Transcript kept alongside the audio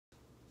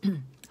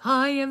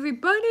Hi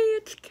everybody,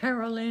 it's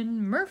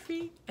Carolyn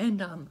Murphy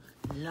and I'm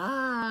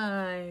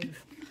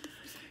live.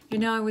 You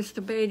know, I was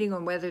debating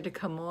on whether to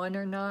come on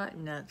or not,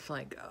 and that's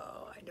like,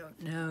 oh, I don't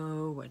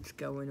know what's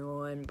going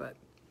on, but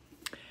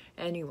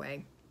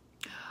anyway,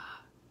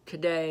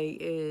 today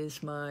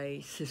is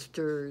my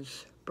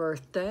sister's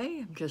birthday.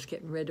 I'm just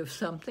getting rid of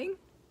something,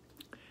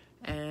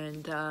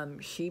 and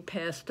she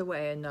passed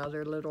away.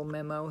 Another little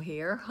memo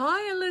here.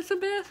 Hi,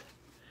 Elizabeth.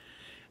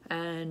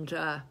 And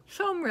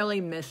so I'm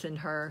really missing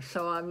her,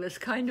 so I was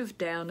kind of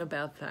down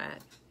about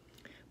that.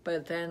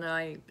 But then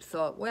I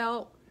thought,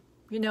 well,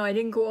 you know, I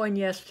didn't go on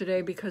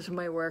yesterday because of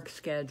my work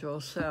schedule,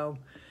 so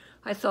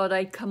I thought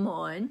I'd come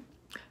on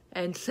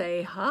and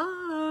say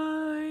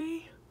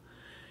hi.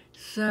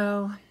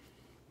 So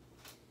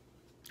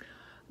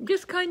I'm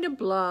just kind of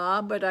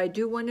blah, but I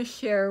do want to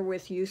share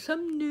with you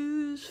some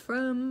news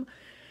from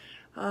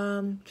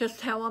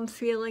just how I'm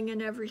feeling and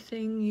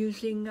everything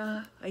using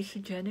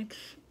Isagenix.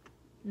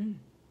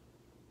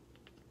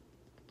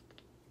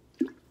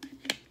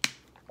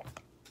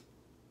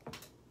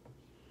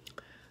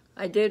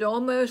 I did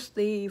almost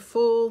the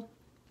full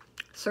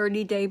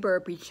 30-day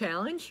burpee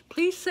challenge.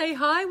 Please say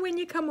hi when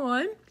you come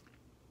on.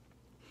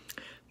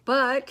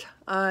 But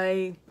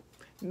I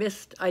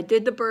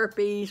did the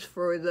burpees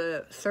for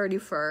the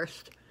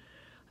 31st,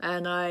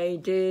 and I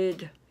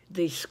did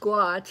the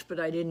squats, but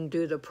I didn't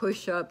do the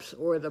push-ups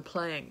or the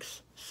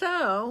planks.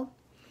 So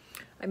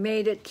I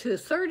made it to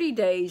 30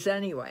 days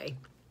anyway.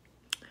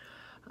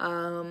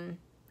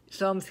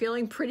 So I'm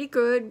feeling pretty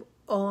good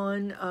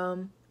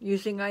on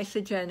using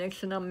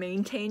Isagenix, and I'm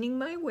maintaining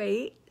my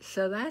weight,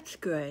 so that's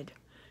good,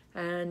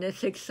 and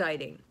it's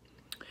exciting.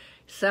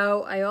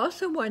 So I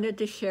also wanted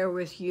to share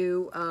with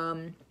you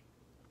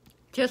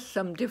just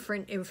some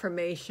different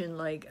information,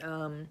 like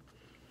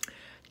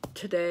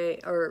today,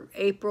 or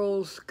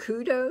April's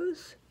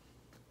Kudos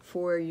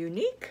for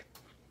Unique.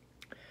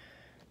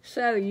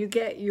 So you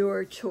get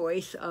your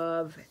choice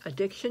of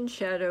Addiction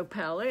Shadow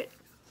Palette,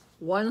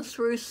 1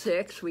 through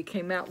 6. We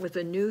came out with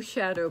a new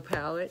shadow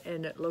palette,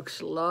 and it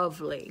looks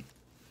lovely.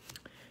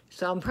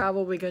 So I'm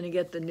probably going to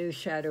get the new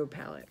shadow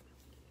palette.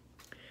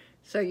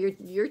 So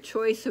your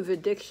choice of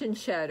Addiction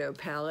Shadow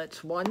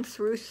Palettes, 1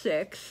 through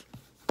 6.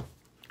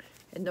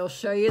 And they'll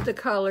show you the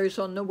colors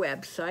on the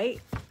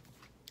website.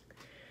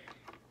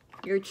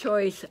 Your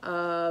choice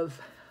of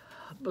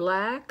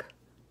black,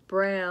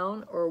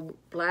 brown, or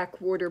black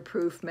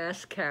waterproof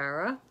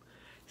mascara.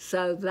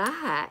 So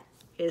that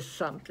is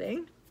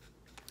something.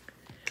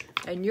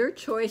 And your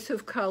choice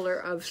of color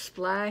of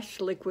Splash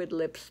liquid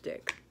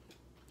lipstick.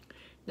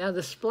 Now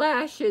the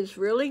Splash is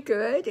really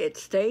good. It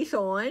stays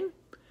on.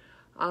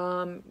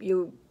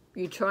 You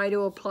try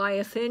to apply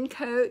a thin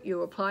coat.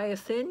 You apply a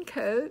thin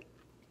coat,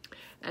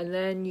 and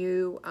then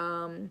you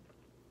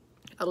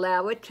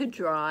allow it to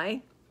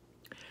dry.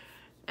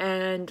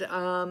 And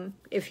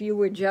if you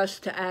were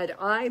just to add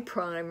eye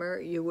primer,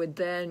 you would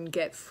then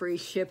get free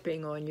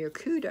shipping on your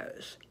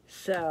Kudos.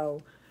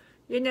 So,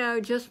 you know,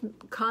 just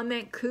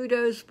comment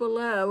Kudos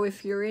below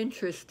if you're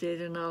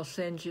interested, and I'll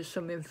send you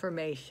some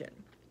information.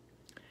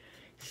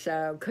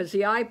 So, because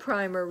the eye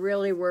primer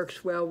really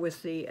works well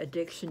with the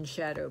Addiction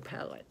Shadow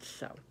Palette.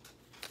 So,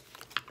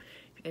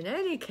 in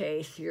any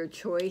case, your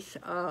choice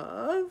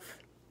of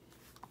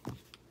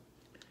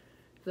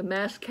the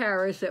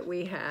mascaras that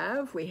we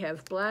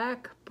have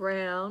black,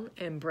 brown,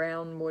 and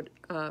brown,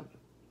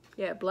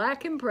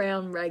 black and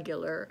brown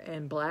regular,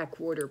 and black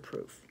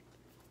waterproof.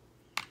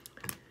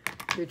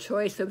 Your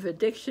choice of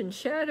Addiction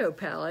Shadow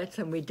Palettes,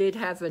 and we did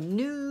have a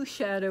new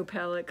shadow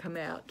palette come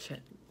out,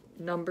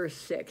 number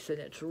 6, and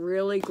it's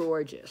really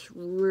gorgeous,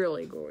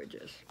 really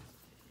gorgeous.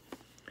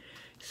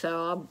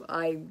 So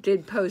I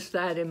did post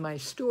that in my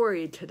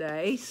story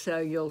today, so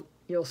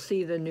you'll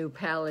see the new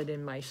palette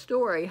in my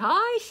story.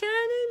 Hi,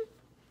 Shannon!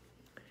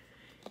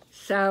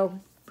 So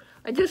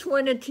I just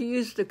wanted to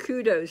use the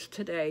Kudos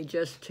today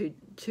just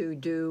to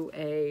do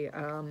a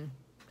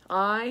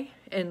eye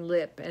and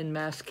lip and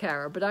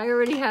mascara, but I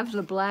already have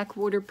the black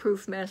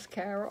waterproof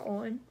mascara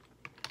on.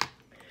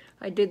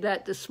 I did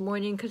that this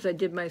morning because I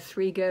did my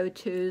 3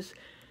 go-tos: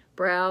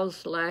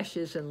 brows,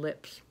 lashes, and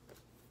lips.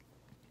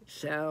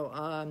 So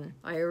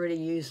I already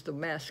used the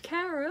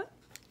mascara.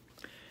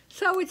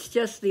 So it's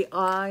just the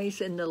eyes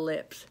and the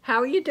lips.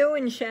 How are you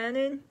doing,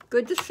 Shannon?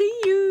 Good to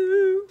see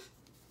you.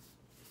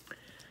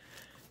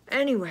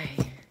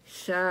 Anyway,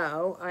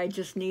 so I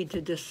just need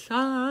to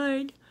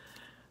decide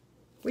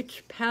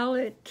which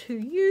palette to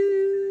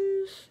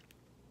use.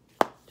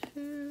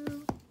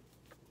 2,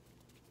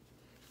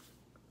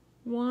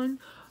 1.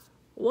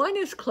 1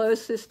 is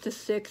closest to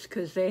 6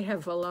 because they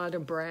have a lot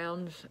of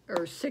browns,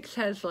 or 6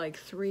 has like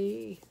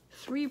three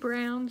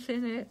browns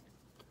in it.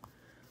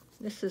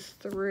 This is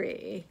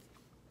 3.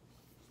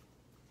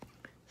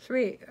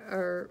 3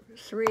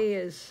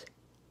 is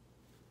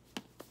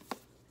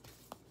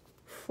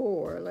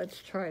 4.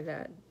 Let's try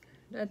that.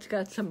 That's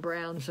got some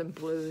browns and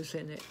blues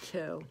in it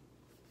too.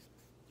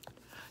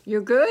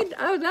 You're good?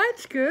 Oh,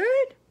 that's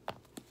good.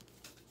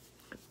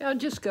 I'll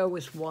just go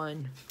with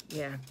 1.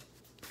 Yeah.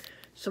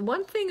 So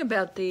one thing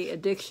about the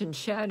Addiction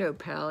Shadow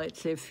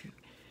palettes, if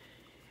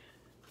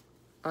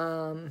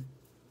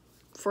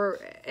for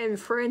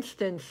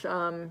instance,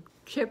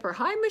 Chipper.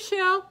 Hi,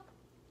 Michelle.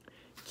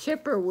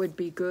 Chipper would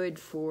be good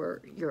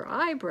for your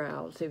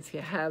eyebrows if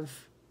you have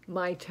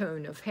my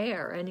tone of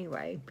hair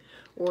anyway,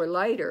 or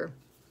lighter.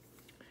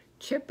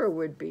 Chipper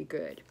would be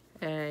good.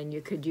 And you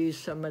could use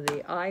some of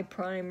the eye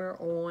primer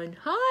on.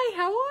 Hi,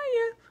 how are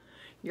you?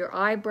 Your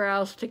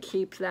eyebrows to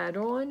keep that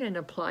on, and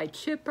apply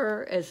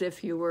Chipper as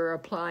if you were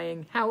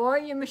applying, how are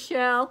you,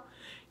 Michelle?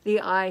 The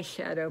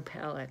eyeshadow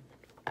palette.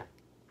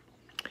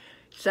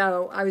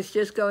 So I was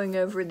just going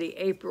over the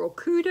April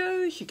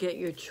Kudos. You get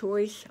your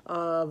choice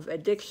of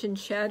Addiction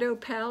Shadow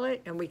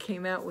palette, and we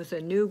came out with a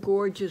new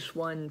gorgeous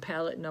one,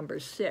 palette number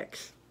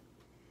 6.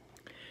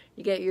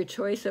 You get your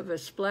choice of a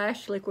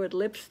splash liquid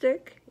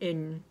lipstick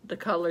in the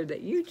color that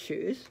you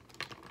choose.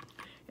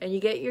 And you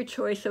get your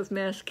choice of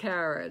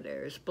mascara.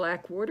 There's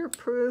black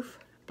waterproof,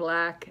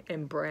 black,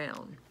 and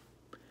brown.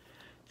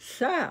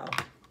 So,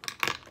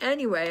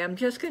 anyway, I'm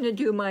just going to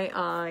do my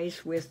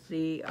eyes with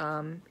the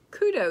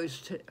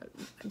Kudos.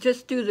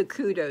 Just do the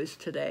Kudos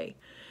today.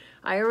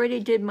 I already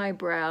did my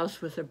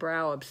brows with the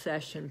Brow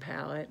Obsession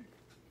palette.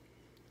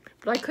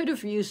 But I could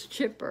have used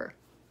Chipper.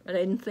 I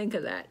didn't think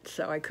of that,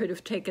 so I could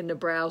have taken the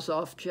brows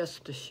off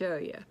just to show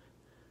you.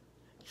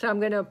 So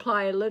I'm going to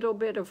apply a little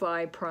bit of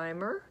eye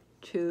primer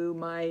to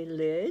my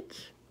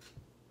lids.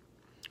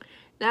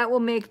 That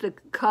will make the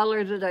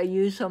color that I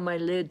use on my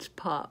lids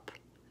pop.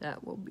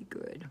 That will be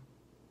good.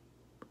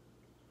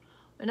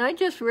 And I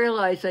just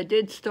realized I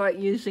did start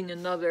using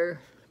another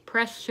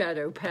pressed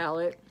shadow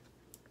palette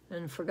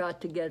and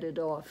forgot to get it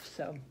off,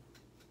 so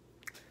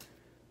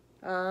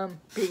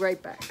be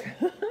right back.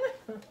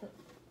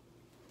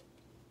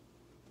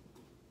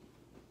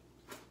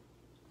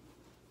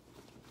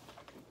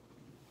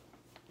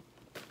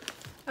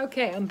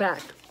 Okay, I'm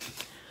back.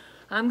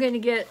 I'm going to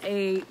get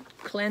a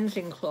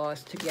cleansing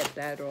cloth to get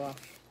that off.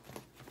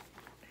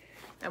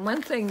 And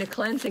one thing, the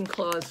cleansing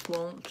cloths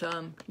won't,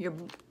 oh,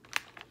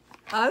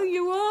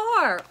 you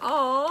are.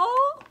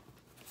 Oh.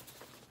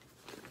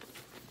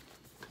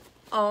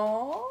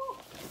 Oh.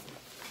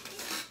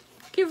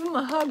 Give him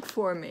a hug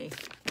for me.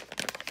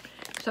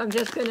 So I'm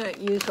just going to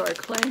use our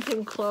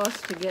cleansing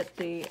cloth to get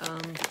the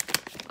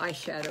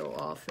eyeshadow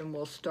off, and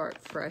we'll start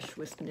fresh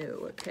with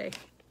new, okay?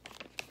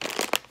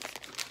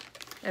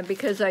 And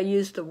because I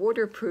used the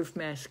waterproof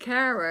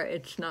mascara,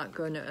 it's not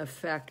going to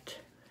affect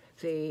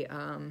the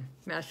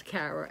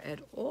mascara at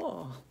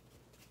all.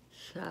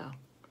 So,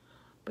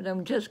 but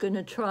I'm just going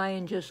to try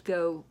and just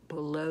go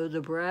below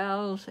the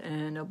brows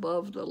and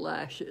above the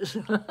lashes.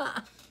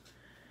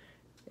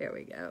 There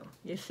we go.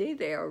 You see,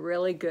 they are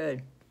really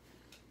good.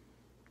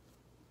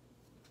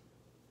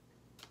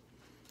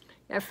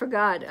 I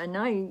forgot, and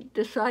I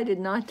decided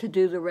not to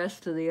do the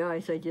rest of the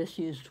eyes. I just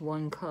used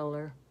one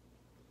color.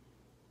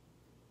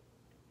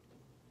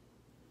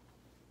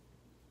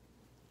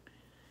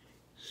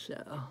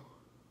 So,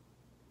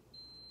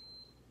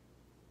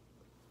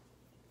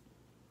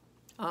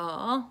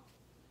 aw,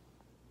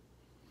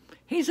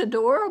 he's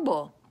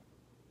adorable.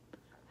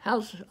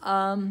 How's,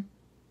 so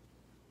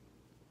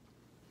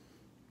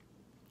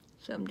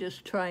I'm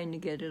just trying to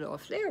get it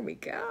off. There we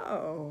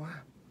go.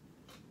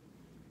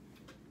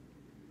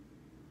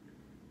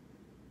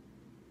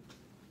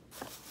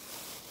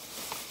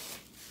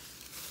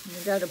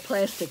 I got a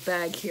plastic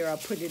bag here. I'll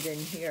put it in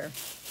here.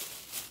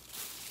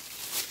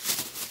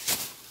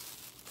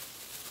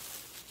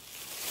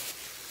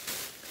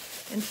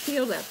 And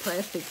seal that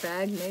plastic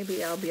bag.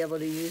 Maybe I'll be able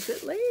to use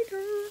it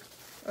later.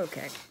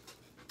 Okay.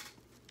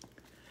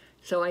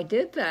 So I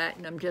did that,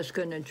 and I'm just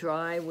going to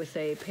dry with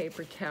a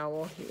paper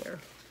towel here.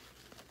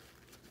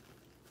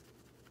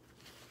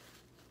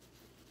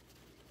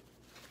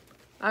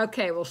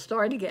 Okay, we'll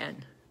start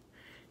again.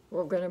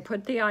 We're going to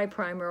put the eye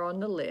primer on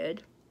the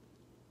lid.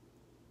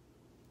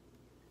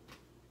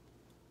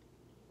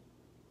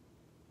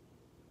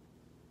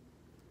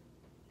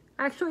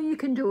 Actually, you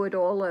can do it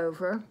all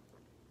over.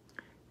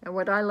 And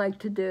what I like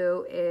to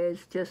do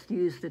is just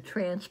use the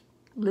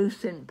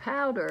translucent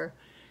powder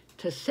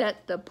to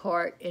set the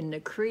part in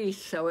the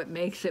crease so it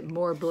makes it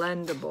more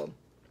blendable.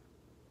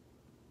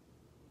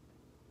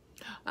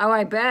 Oh,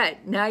 I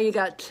bet. Now you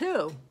got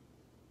two.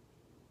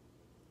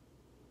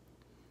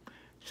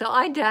 So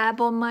I dab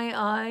on my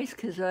eyes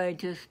because I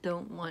just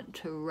don't want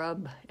to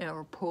rub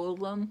or pull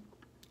them.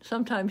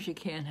 Sometimes you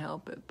can't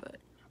help it, but.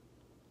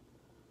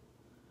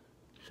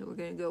 So we're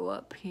going to go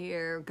up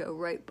here, go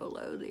right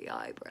below the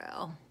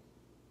eyebrow.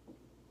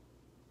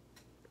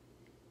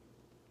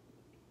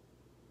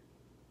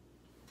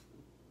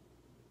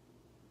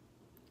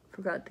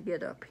 Forgot to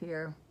get up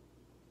here.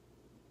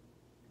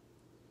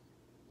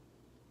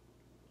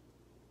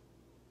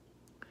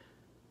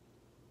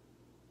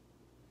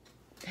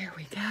 There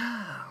we go.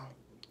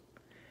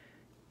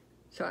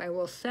 So I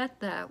will set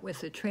that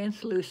with a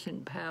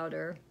translucent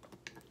powder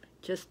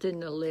just in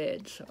the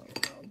lid. So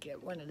I'll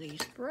get one of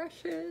these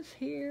brushes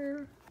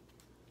here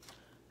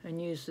and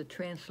use the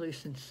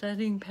translucent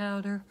setting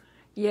powder.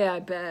 Yeah, I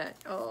bet.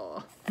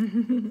 Oh.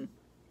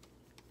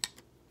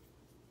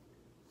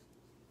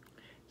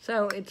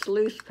 So it's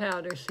loose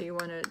powder, so you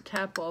want to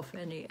tap off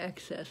any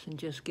excess and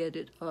just get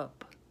it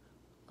up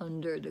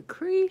under the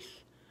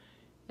crease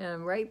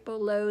and right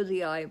below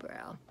the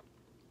eyebrow.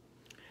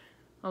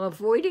 I'm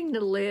avoiding the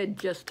lid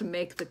just to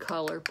make the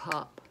color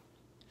pop.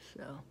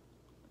 So,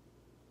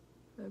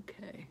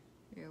 okay,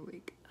 here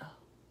we go.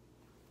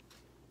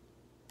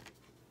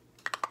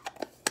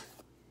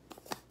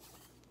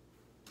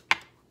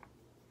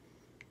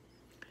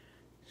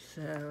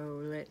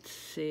 So let's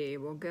see,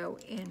 we'll go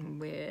in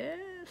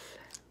with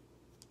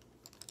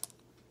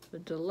the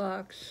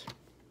Deluxe.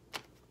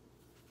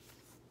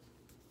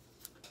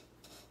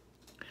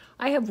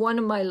 I have one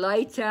of my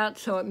lights out,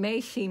 so it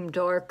may seem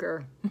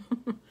darker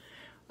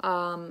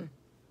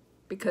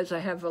because I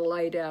have a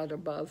light out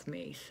above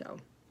me. So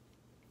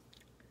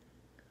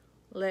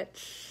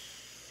let's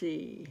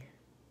see.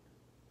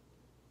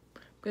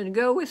 I'm going to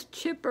go with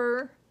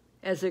Chipper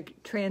as a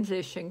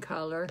transition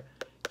color.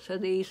 So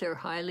these are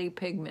highly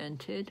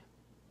pigmented.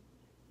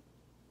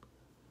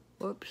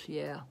 Whoops,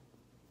 yeah.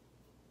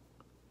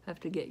 Have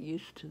to get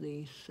used to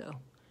these, so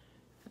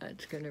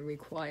that's going to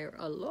require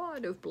a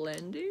lot of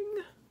blending.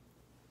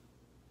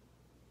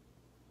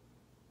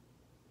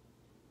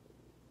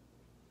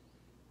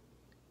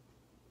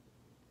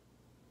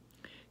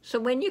 So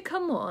when you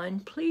come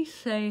on, please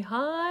say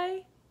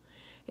hi.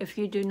 If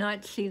you do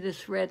not see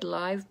this red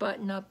live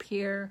button up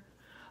here,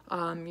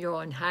 you're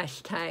on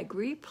hashtag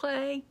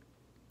replay.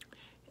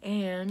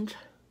 And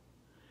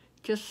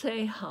just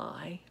say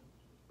hi.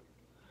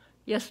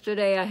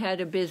 Yesterday I had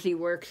a busy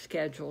work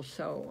schedule,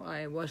 so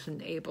I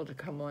wasn't able to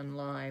come on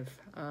live,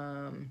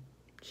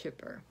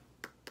 Chipper.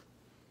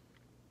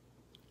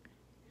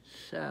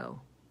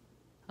 So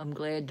I'm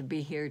glad to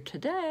be here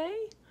today.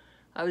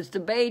 I was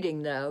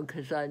debating though,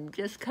 because I'm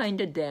just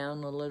kind of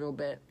down a little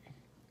bit.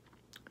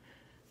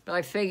 But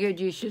I figured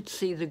you should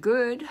see the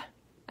good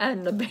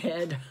and the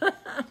bad.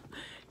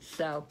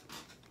 So,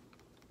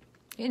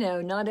 you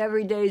know, not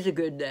every day's a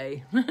good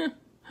day.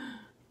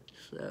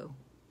 So.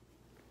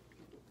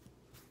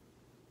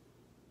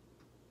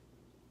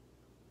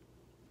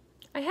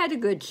 I had a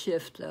good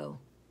shift though.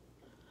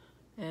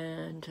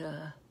 And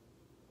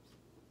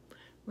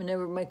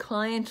whenever my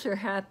clients are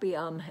happy,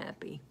 I'm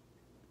happy.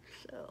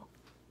 So.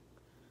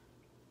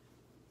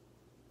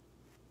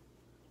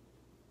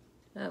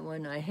 That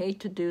one, I hate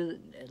to do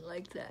it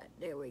like that.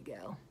 There we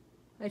go.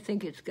 I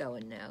think it's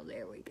going now.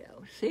 There we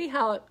go. See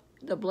how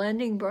the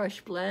blending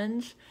brush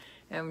blends?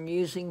 I'm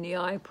using the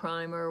eye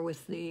primer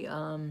with the,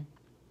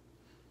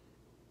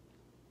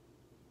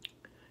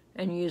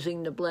 and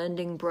using the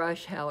blending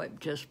brush, how it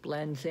just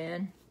blends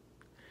in.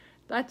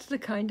 That's the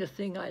kind of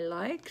thing I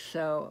like.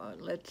 So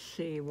let's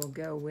see, we'll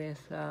go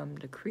with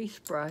the crease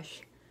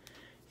brush.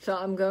 So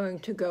I'm going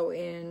to go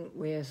in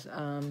with,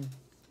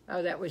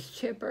 oh, that was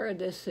Chipper.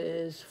 This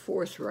is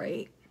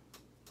Forthright.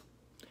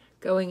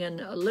 Going in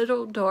a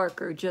little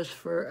darker just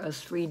for a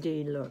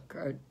 3D look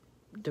or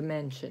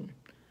dimension.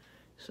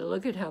 So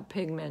look at how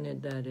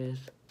pigmented that is.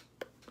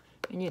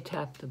 And you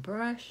tap the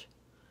brush.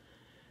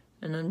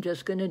 And I'm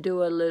just going to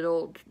do a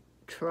little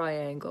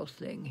triangle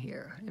thing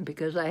here. And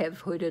because I have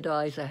hooded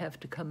eyes, I have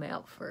to come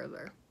out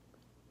further.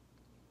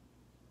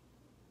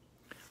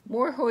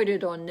 More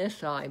hooded on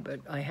this eye, but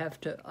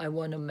I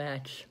want to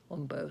match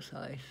on both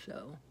eyes,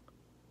 so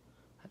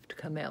I have to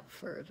come out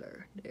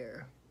further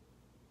there.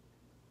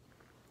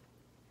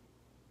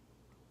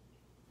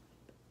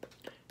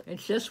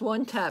 It's just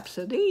one tap,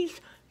 so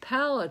these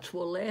palettes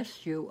will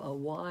last you a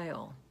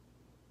while.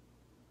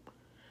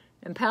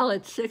 And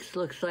palette 6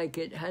 looks like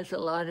it has a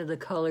lot of the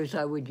colors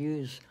I would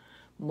use,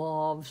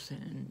 mauves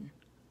and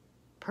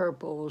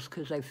purples,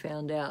 because I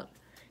found out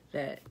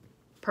that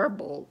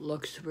purple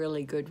looks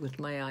really good with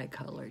my eye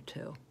color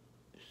too.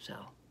 So,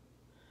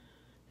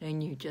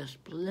 then you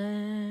just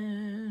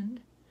blend.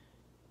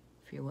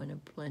 If you want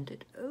to blend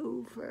it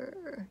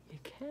over, you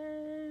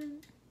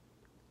can.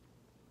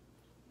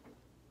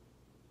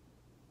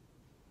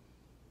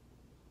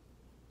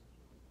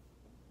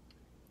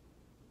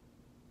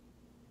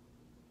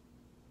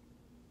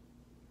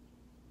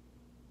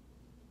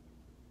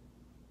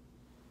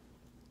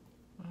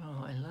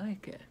 Oh, I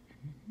like it.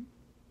 Mm-hmm.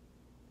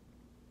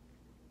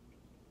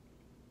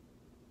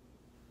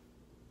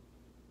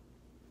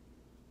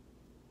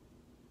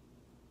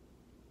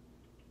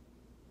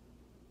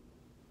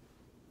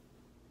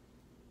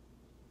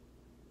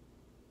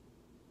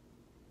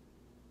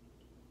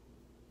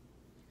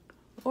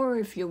 Or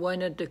if you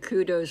wanted the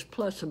Kudos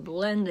plus a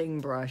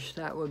blending brush,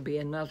 that would be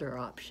another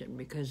option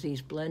because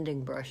these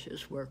blending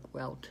brushes work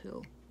well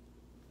too.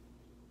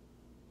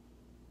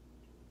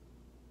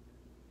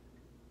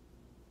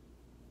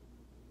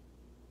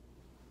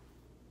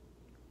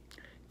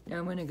 Now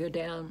I'm going to go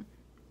down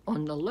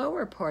on the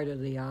lower part of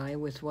the eye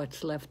with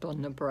what's left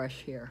on the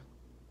brush here.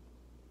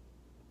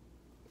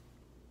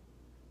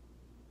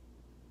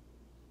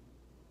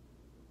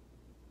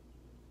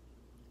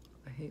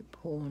 I hate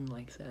pulling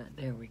like that.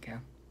 There we go.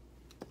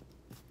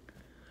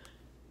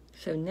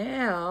 So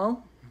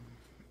now,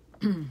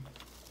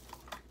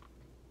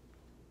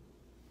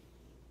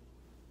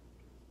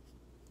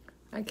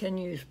 I can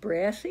use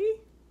brassy.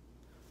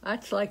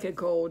 That's like a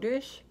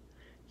goldish.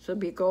 So it'll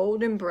be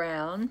gold and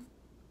brown.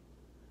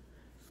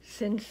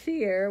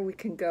 Sincere, we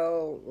can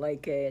go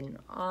like an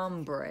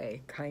ombre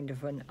kind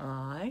of an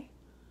eye.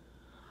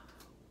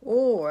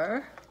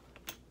 Or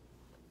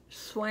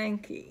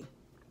swanky.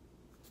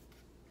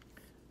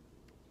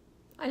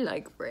 I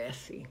like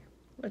brassy.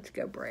 Let's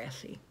go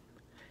brassy.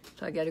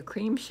 So I got a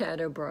cream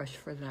shadow brush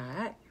for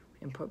that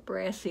and put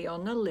brassy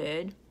on the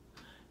lid.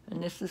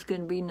 And this is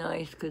going to be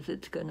nice because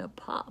it's going to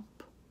pop.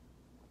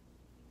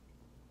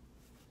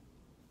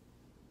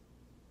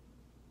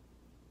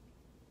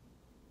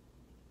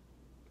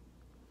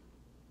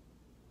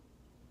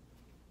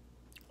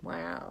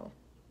 Wow.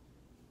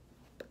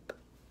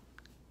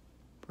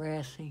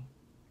 Brassy.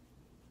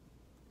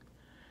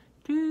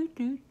 Do,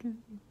 do, do.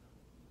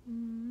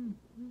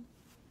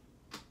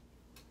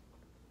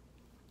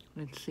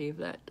 Let's see if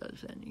that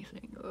does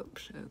anything.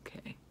 Oops,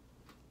 okay.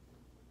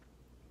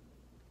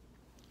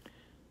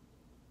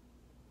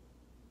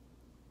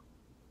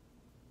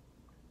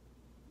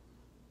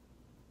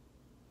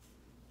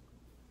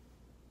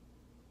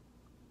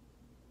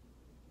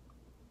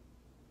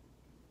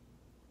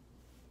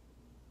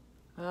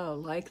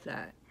 Oh, like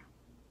that.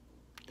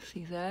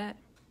 See that?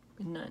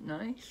 Isn't that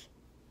nice?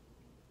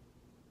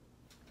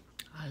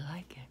 I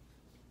like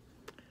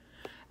it.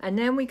 And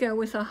then we go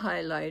with a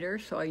highlighter,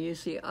 so I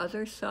use the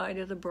other side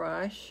of the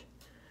brush.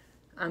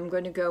 I'm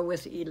going to go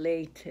with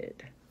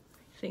Elated.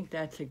 I think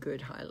that's a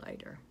good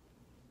highlighter.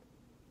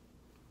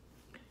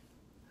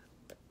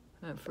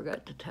 I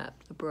forgot to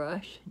tap the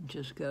brush and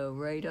just go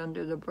right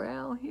under the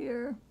brow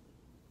here.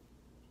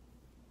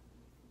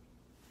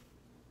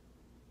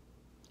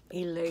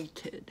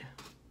 Elated.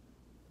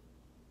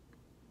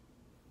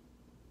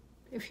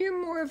 If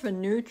you're more of a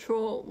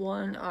neutral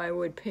one, I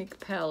would pick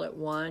palette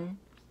 1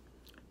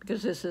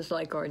 because this is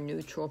like our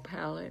neutral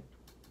palette.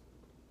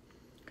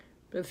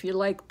 But if you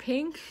like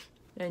pinks,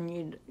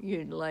 then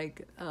you'd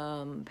like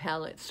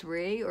palette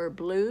 3, or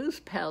blues,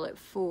 palette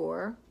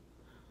 4.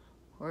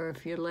 Or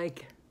if you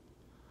like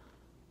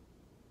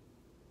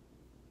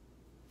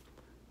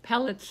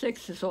palette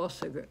 6 is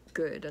also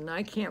good, and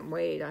I can't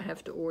wait. I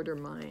have to order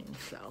mine,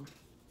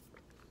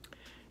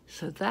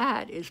 So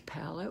that is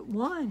palette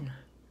 1.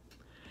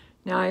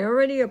 Now, I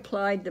already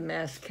applied the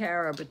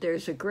mascara, but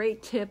there's a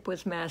great tip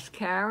with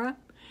mascara.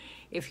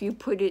 If you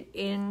put it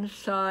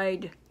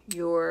inside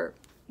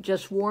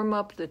just warm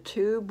up the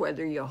tube,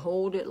 whether you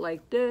hold it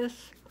like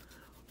this,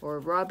 or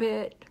rub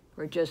it,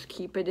 or just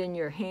keep it in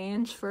your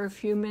hands for a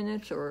few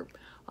minutes, or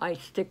I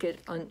stick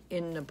it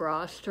in the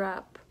bra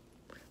strap,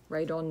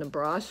 right on the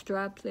bra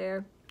strap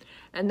there,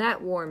 and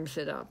that warms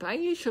it up. I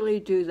usually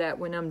do that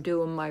when I'm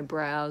doing my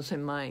brows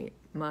and my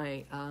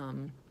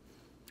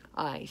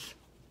eyes,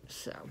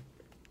 so.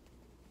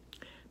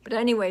 But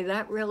anyway,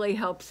 that really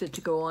helps it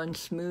to go on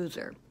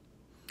smoother.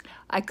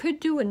 I could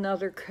do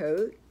another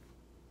coat,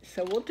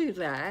 so we'll do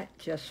that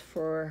just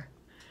for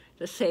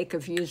the sake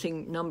of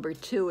using number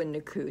 2 in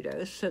the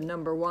Kudos. So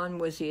number 1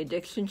 was the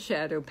Addiction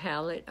Shadow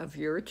Palette of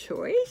your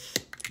choice.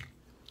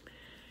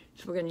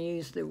 So we're going to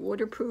use the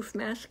waterproof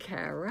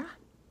mascara.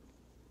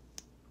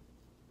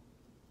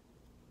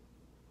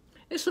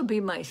 This will be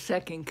my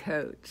second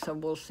coat, so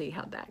we'll see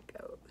how that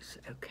goes.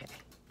 Okay.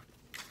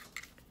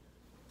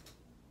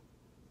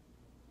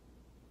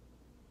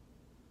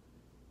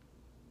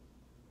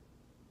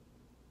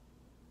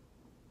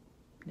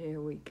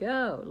 There we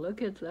go.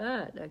 Look at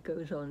that. That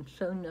goes on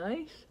so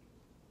nice.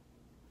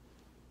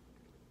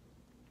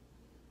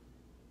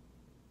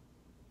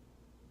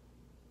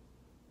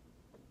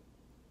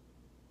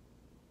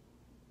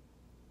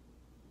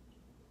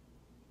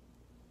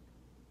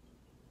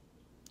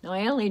 Now,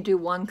 I only do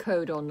one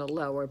coat on the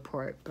lower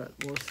part, but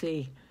we'll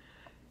see.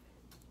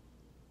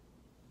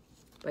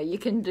 But you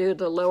can do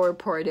the lower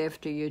part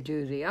after you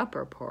do the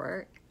upper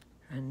part,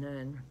 and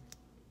then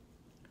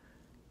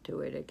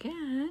do it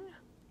again.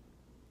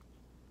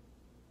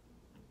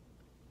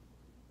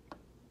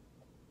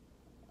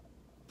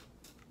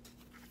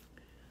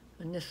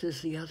 And this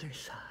is the other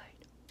side.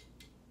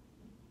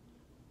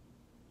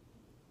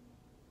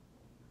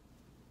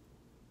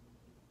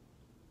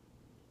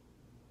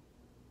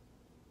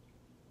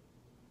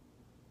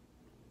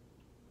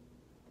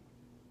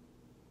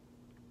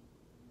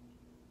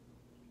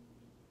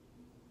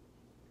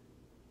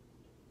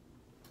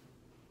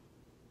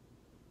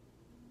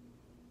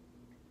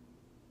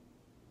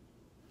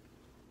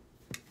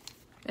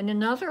 And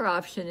another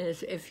option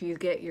is if you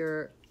get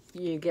your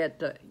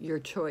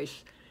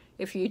choice.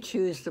 If you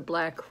choose the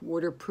black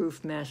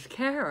waterproof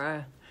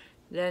mascara,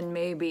 then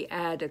maybe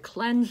add a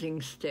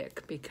cleansing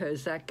stick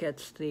because that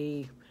gets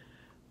the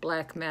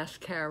black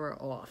mascara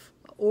off,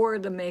 or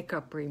the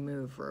makeup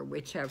remover,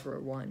 whichever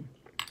one.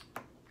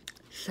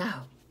 So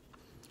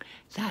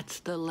that's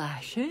the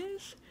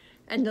lashes.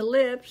 And the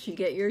lips, you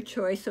get your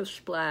choice of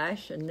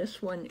splash, and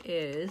this one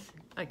is,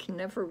 I can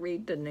never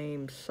read the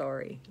name,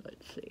 sorry.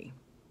 Let's see.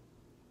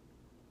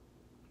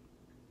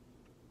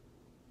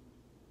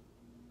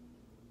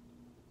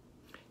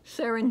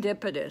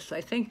 Serendipitous.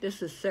 I think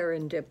this is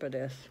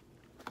Serendipitous.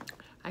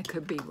 I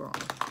could be wrong.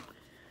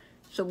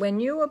 So when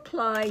you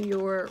apply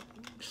your,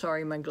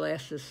 sorry, my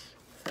glasses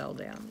fell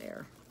down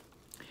there.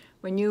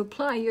 When you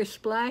apply your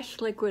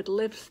Splash Liquid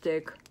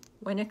lipstick,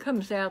 when it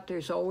comes out,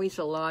 there's always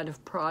a lot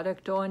of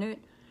product on it.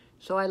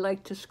 So I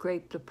like to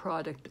scrape the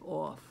product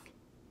off.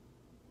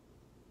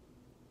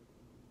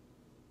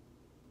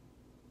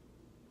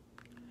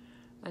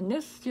 And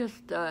this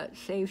just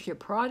saves your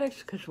products,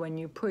 because when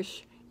you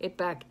push it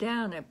back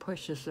down, it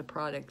pushes the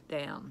product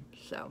down.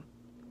 So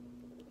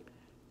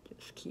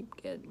just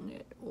keep getting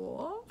it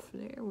off.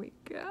 There we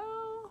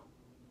go.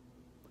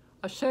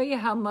 I'll show you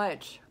how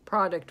much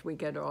product we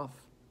get off.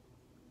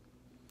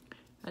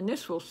 And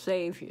this will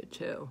save you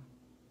too.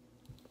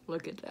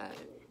 Look at that.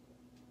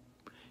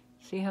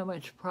 See how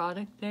much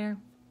product there?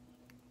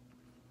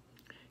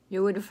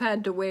 You would have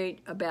had to wait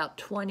about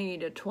 20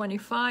 to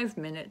 25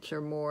 minutes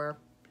or more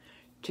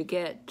to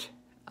get,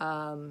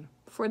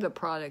 for the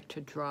product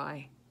to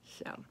dry.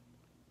 So,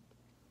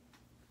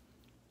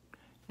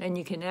 and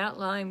you can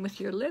outline with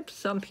your lips.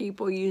 Some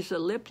people use a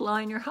lip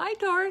liner. Hi,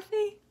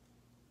 Dorothy.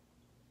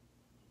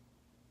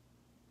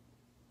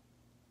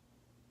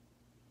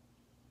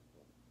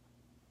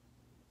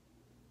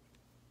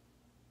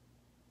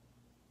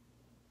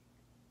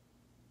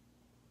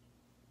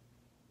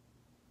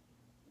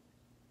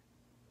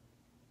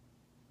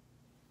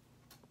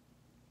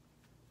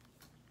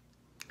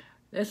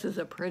 This is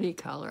a pretty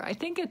color. I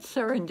think it's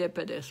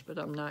serendipitous, but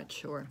I'm not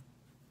sure.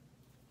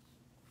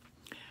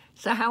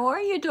 So how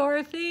are you,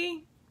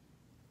 Dorothy?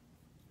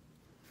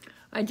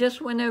 I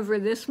just went over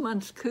this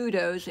month's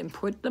Kudos and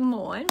put them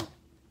on.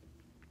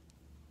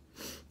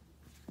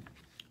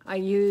 I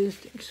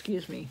used,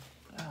 excuse me,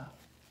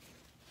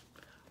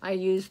 I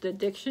used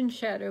Addiction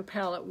Shadow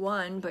Palette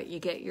 1, but you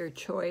get your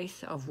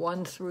choice of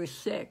 1 through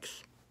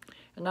 6.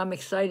 And I'm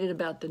excited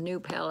about the new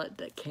palette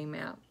that came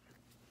out.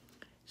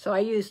 So I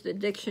used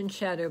Addiction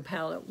Shadow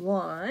Palette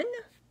 1,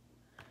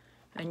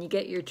 and you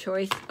get your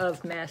choice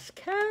of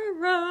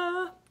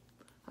mascara.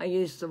 I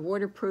used the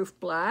waterproof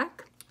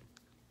black,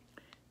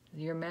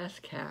 your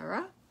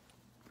mascara,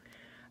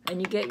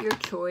 and you get your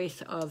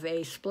choice of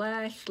a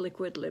Splash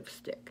Liquid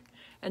lipstick.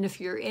 And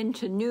if you're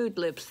into nude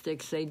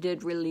lipsticks, they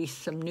did release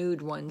some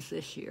nude ones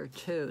this year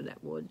too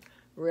that would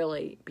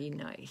really be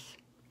nice.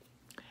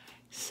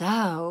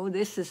 So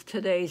this is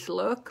today's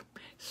look.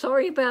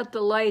 Sorry about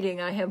the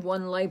lighting. I have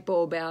one light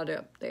bulb out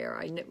up there.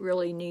 I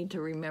really need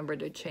to remember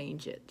to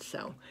change it.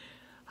 So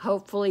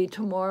hopefully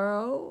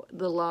tomorrow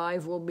the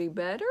live will be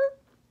better.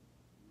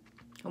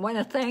 I want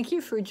to thank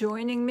you for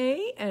joining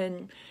me.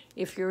 And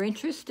if you're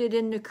interested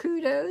in the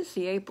Kudos,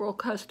 the April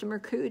customer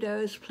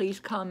Kudos, please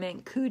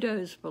comment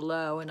Kudos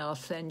below and I'll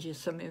send you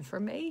some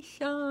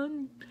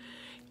information.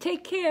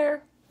 Take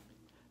care.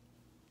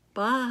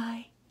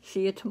 Bye.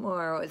 See you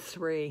tomorrow at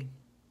 3.